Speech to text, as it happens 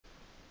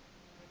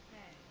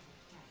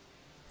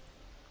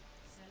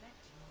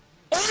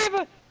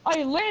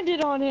I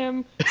landed on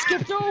him,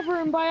 skipped over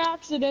him by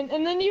accident,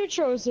 and then you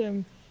chose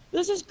him.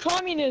 This is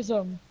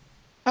communism.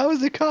 How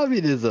is it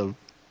communism?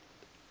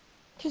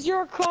 Cause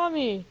you're a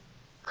commie.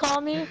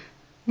 Commie?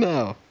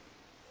 No.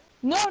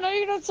 No,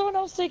 you're not someone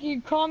else taking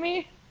you,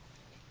 commie.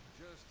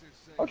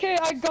 Okay,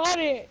 I got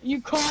it,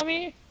 you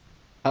commie.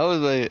 How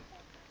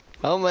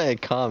am I a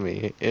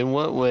commie? In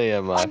what way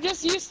am I? I'm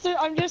just used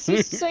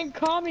to saying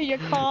commie, you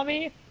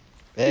commie.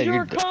 Yeah,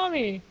 You're a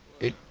commie.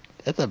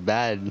 That's a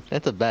bad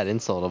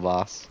insult,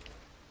 boss.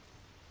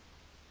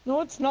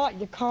 No, it's not,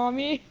 you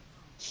commie.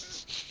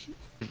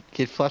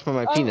 Kid, flash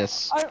my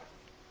penis.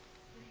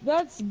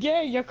 That's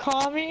gay, you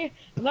commie.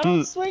 And I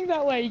don't swing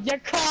that way, you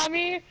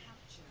commie.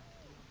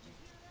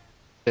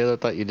 Taylor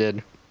thought you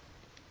did.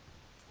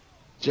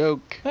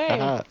 Joke. Hey.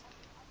 Haha.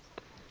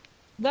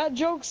 That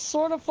joke's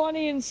sort of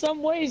funny in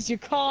some ways, you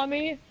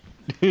commie.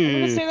 I'm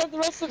gonna say that the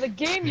rest of the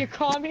game, you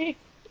commie.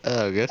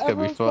 Oh, that's gonna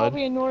be Everyone's fun.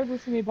 probably annoyed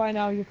with me by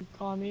now, you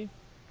commie.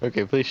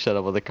 Okay, please shut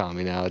up with the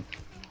commie now.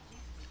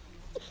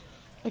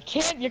 I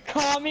can't, you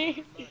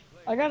commie.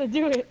 I gotta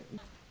do it.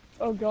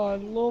 Oh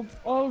god,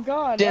 oh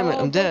god. Damn it,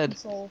 I'm dead.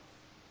 Soul.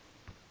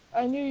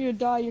 I knew you'd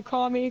die, you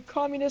commie.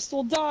 Communist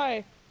will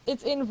die.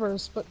 It's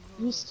inverse, but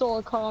he's still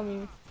a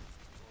commie.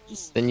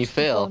 Just Then you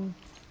fail. fun.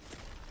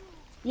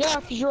 Yeah,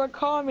 cause you're a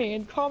commie,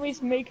 and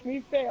commies make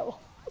me fail.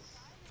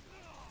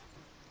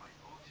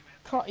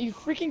 You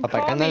freaking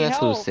commie,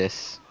 help!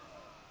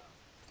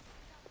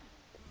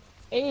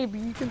 Abe,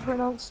 you can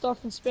pronounce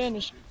stuff in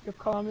Spanish, you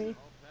commie.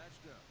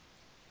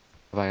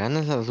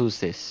 Apagando las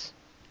luces.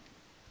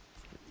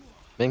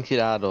 Ven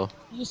tirado.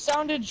 You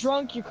sounded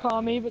drunk, you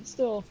commie, but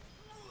still.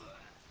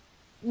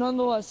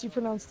 Nonetheless, you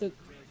pronounced it.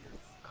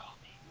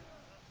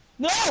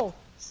 No!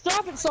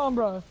 Stop it,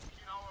 Sombra!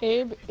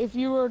 Abe, if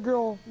you were a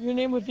girl, your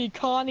name would be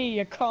Connie,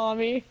 you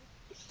commie.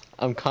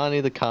 I'm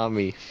Connie the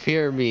commie.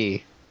 Fear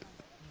me.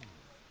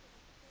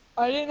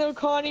 I didn't know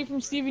Connie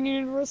from Steven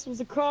Universe was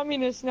a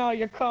communist now,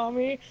 you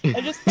commie. I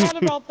just thought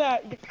about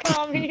that, you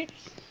commie.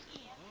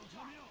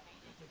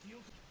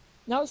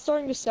 Now it's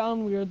starting to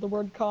sound weird, the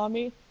word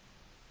commie.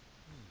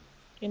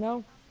 You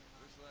know?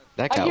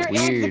 That got weird. I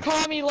hear Abe the weird.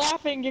 commie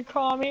laughing, you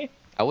commie.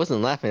 I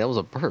wasn't laughing, that was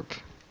a burp.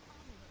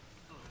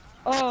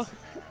 Oh,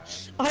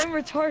 I'm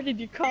retarded,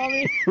 you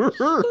commie.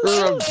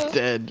 I'm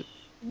dead.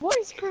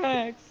 Voice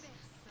cracks.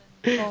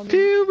 Commie.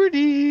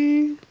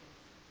 Puberty.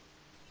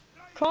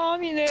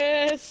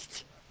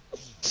 Communist.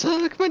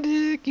 Suck my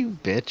dick, you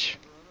bitch.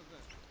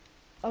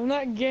 I'm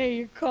not gay,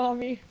 you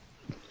commie.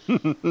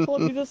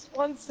 Told you this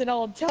once and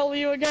I'll tell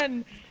you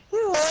again.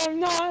 Oh, I'm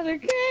not a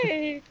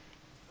gay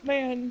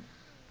man.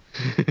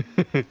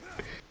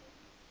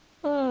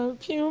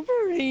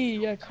 Puberty,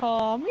 you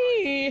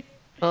commie.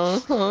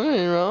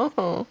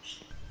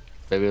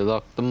 Baby,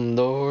 lock the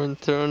door and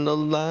turn the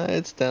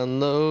lights down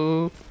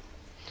low.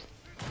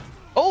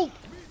 Oh!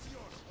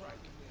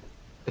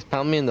 It's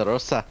pound me in the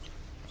rosa.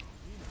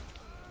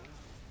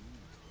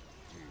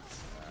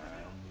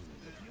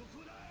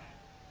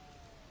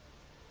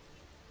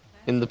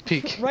 In the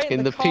peak, Right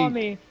in the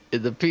commie. peak,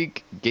 in the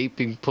peak,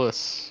 gaping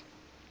puss.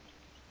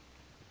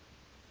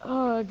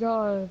 Oh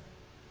god.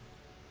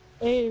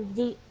 Abe,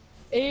 there's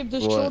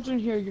What? children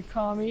here, you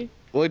commie.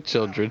 What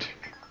children?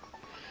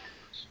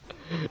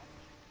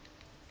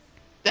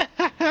 You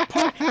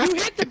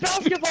hit the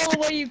basketball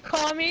away, you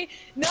commie!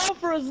 Now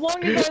for as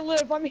long as I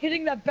live, I'm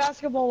hitting that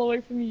basketball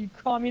away from you, you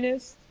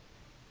communist.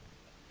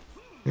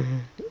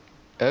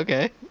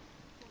 Okay.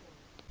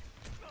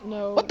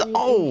 No. What the?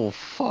 Oh,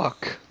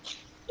 fuck.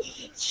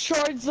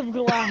 Shards of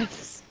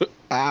glass.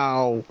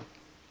 Ow.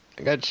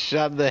 I got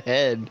shot in the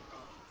head.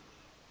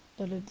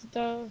 Da -da -da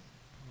 -da.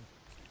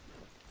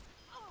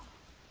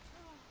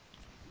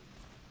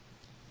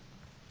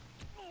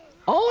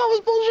 Oh, that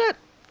was bullshit!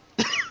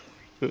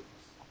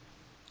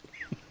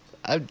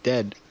 I'm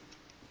dead.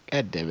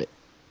 God damn it.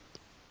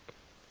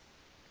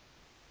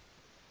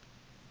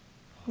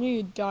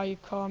 You die, you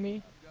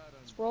commie.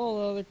 That's where all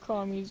the other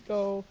commies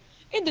go.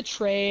 In the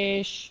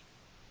trash.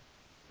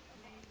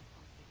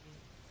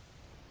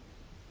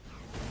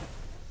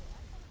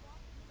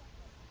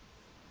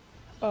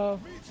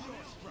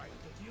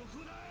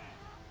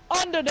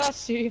 Under the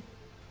sea.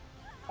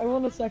 I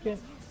won a second.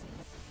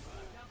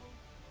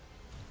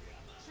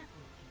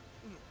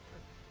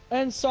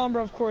 And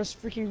Sombra, of course,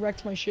 freaking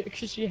wrecked my shit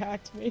because she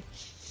hacked me.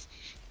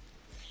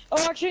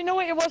 Oh, actually, no,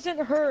 wait, it wasn't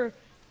her.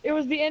 It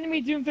was the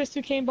enemy Doomfist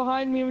who came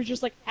behind me and was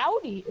just like,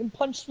 howdy, and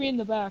punched me in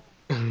the back.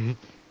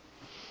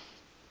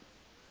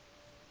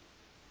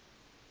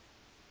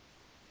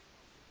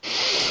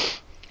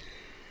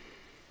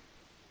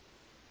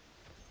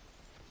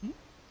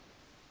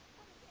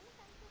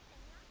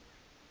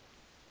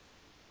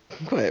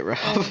 Quite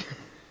rough.